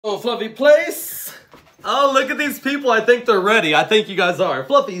Oh, Fluffy place. Oh, look at these people. I think they're ready. I think you guys are.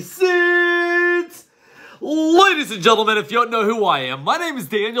 Fluffy seats. Ladies and gentlemen, if you don't know who I am, my name is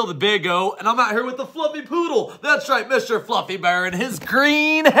Daniel the Big O, and I'm out here with the Fluffy Poodle. That's right, Mr. Fluffy Bear and his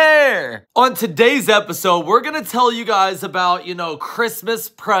green hair. On today's episode, we're going to tell you guys about, Christmas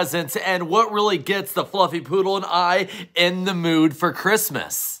presents and what really gets the Fluffy Poodle and I in the mood for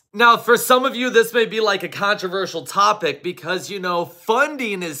Christmas. Now, for some of you, this may be like a controversial topic because,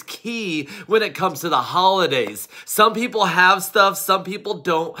 funding is key when it comes to the holidays. Some people have stuff, some people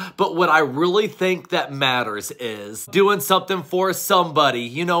don't, but what I really think that matters is doing something for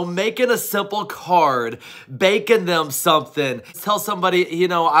somebody, making a simple card, baking them something. Tell somebody, I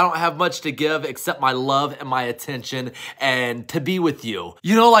don't have much to give except my love and my attention and to be with you.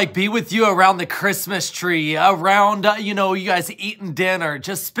 Like be with you around the Christmas tree, around, you guys eating dinner,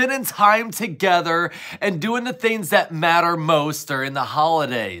 just spending time together and doing the things that matter most during the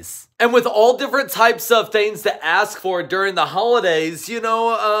holidays. And with all different types of things to ask for during the holidays,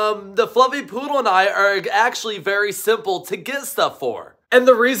 the Fluffy Poodle and I are actually very simple to get stuff for. And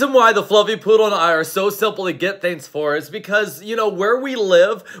the reason why the Fluffy Poodle and I are so simple to get things for is because, where we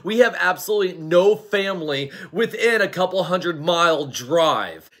live, we have absolutely no family within a couple 100-mile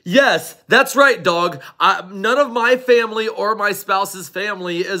drive. Yes, that's right, dog. None of my family or my spouse's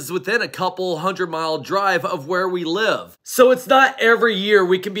family is within a couple 100-mile drive of where we live. So it's not every year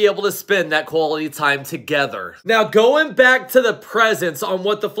we can be able to spend that quality time together. Now, going back to the presents on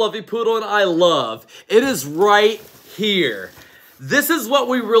what the Fluffy Poodle and I love, it is right here. This is what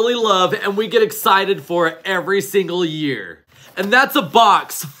we really love and we get excited for every single year. And that's a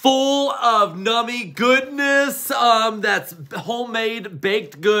box full of nummy goodness, that's homemade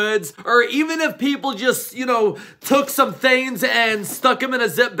baked goods. Or even if people just, took some things and stuck them in a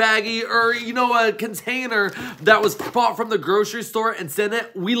zip baggie or, a container that was bought from the grocery store and sent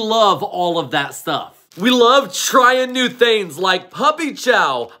it, we love all of that stuff. We love trying new things like puppy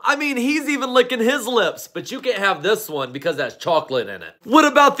chow. I mean, he's even licking his lips, but you can't have this one because that's chocolate in it. What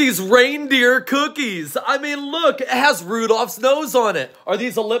about these reindeer cookies? I mean, look, it has Rudolph's nose on it. Are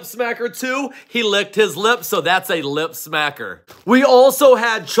these a lip smacker too? He licked his lips, so that's a lip smacker. We also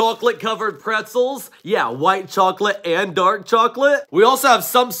had chocolate covered pretzels. Yeah, white chocolate and dark chocolate. We also have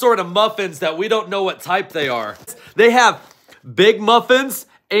some sort of muffins that we don't know what type they are. They have big muffins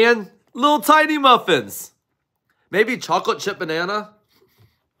and little tiny muffins. Maybe chocolate chip banana.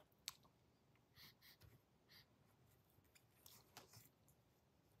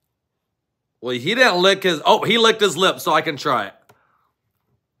 Well, he didn't lick his, he licked his lips, so I can try it.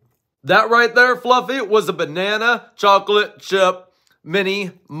 That right there, Fluffy, was a banana chocolate chip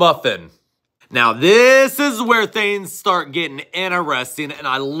mini muffin. Now, this is where things start getting interesting, and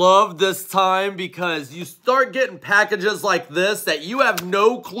I love this time because you start getting packages like this that you have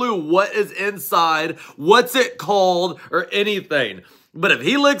no clue what is inside, what's it called, or anything. But if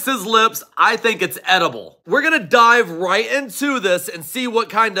he licks his lips, I think it's edible. We're gonna dive right into this and see what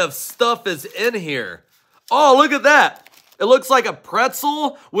kind of stuff is in here. Oh, look at that. It looks like a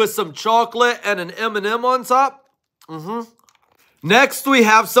pretzel with some chocolate and an M&M on top. Next, we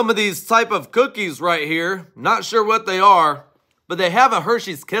have some of these type of cookies right here. Not sure what they are, but they have a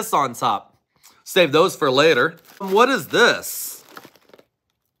Hershey's Kiss on top. Save those for later. What is this?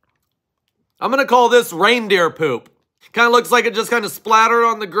 I'm gonna call this reindeer poop. Kind of looks like it just kind of splattered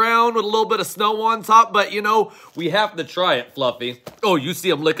on the ground with a little bit of snow on top, but we have to try it, Fluffy. Oh, you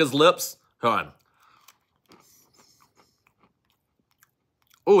see him lick his lips? Hold on.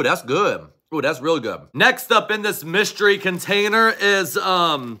 Oh, that's good. Oh, that's real good. Next up in this mystery container is,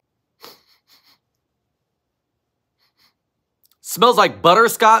 smells like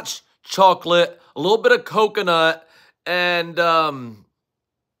butterscotch, chocolate, a little bit of coconut, and,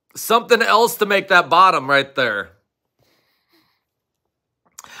 something else to make that bottom right there.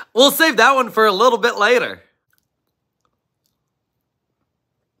 We'll save that one for a little bit later.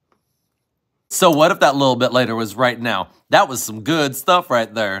 So what if that little bit later was right now? That was some good stuff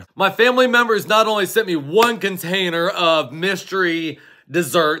right there. My family members not only sent me one container of mystery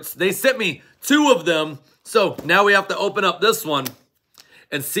desserts, they sent me 2 of them. So now we have to open up this one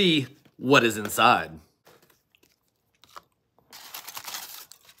and see what is inside.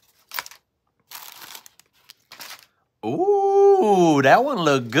 Ooh, that one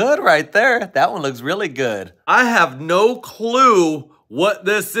looked good right there. That one looks really good. I have no clue what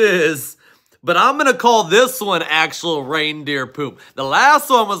this is, but I'm gonna call this one actual reindeer poop. The last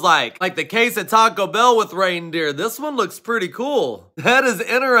one was like the case of Taco Bell with reindeer. This one looks pretty cool. That is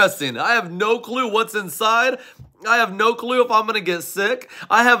interesting. I have no clue what's inside. I have no clue if I'm gonna get sick.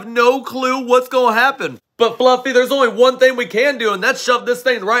 I have no clue what's gonna happen. But Fluffy, there's only one thing we can do, and that's shove this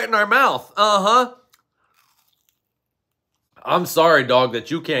thing right in our mouth. Uh-huh. I'm sorry, dog, that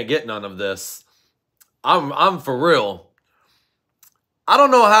you can't get none of this. I'm for real. I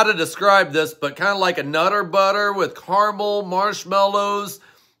don't know how to describe this, but kind of like a Nutter Butter with caramel, marshmallows,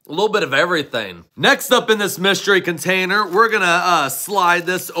 a little bit of everything. Next up in this mystery container, we're gonna slide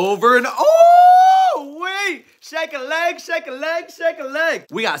this over and oh, wait! Shake a leg, shake a leg, shake a leg.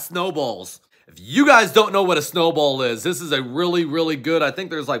 We got snowballs. If you guys don't know what a snowball is, this is a really, really good, I think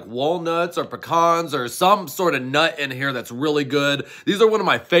there's like walnuts or pecans or some sort of nut in here that's really good. These are one of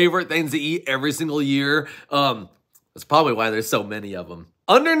my favorite things to eat every single year. That's probably why there's so many of them.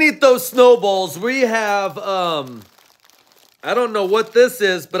 Underneath those snowballs, we have, I don't know what this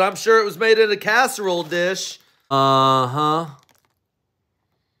is, but I'm sure it was made in a casserole dish. Uh-huh.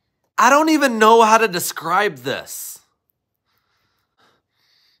 I don't even know how to describe this.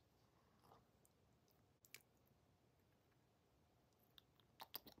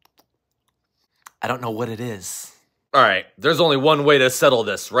 I don't know what it is. All right, there's only one way to settle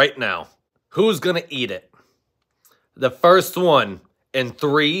this right now. Who's gonna eat it? The first one in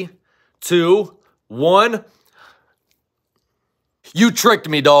 3, 2, 1. You tricked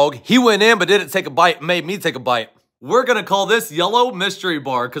me, dog. He went in but didn't take a bite and made me take a bite. We're gonna call this yellow mystery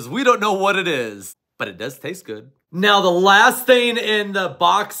bar because we don't know what it is, but it does taste good. Now, the last thing in the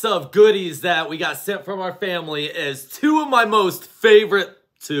box of goodies that we got sent from our family is two of my most favorite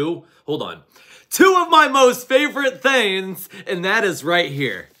things, and that is right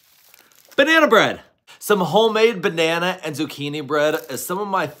here. Banana bread. Some homemade banana and zucchini bread is some of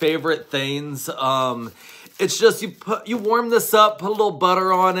my favorite things. It's just you warm this up, put a little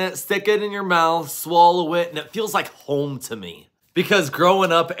butter on it, stick it in your mouth, swallow it, and it feels like home to me. Because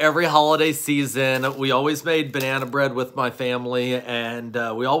growing up every holiday season, we always made banana bread with my family, and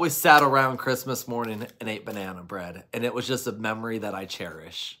we always sat around Christmas morning and ate banana bread. And it was just a memory that I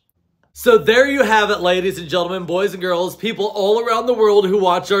cherish. So there you have it, ladies and gentlemen, boys and girls, people all around the world who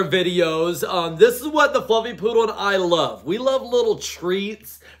watch our videos. This is what the Fluffy Poodle and I love. We love little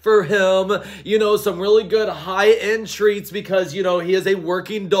treats for him, you know, some really good high-end treats because, you know, he is a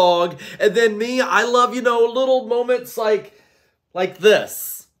working dog. And then me, I love, you know, little moments like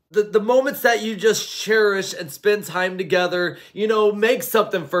this. The moments that you just cherish and spend time together, you know, make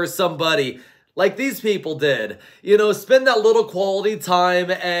something for somebody. Like these people did. You know, spend that little quality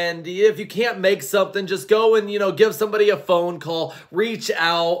time, and if you can't make something, just go and, you know, give somebody a phone call, reach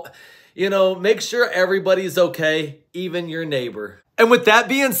out, you know, make sure everybody's okay, even your neighbor. And with that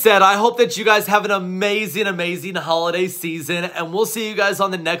being said, I hope that you guys have an amazing, amazing holiday season, and we'll see you guys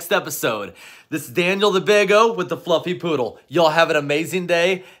on the next episode. This is Daniel the Big O with the Fluffy Poodle. Y'all have an amazing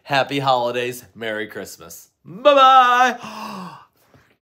day. Happy holidays. Merry Christmas. Bye-bye.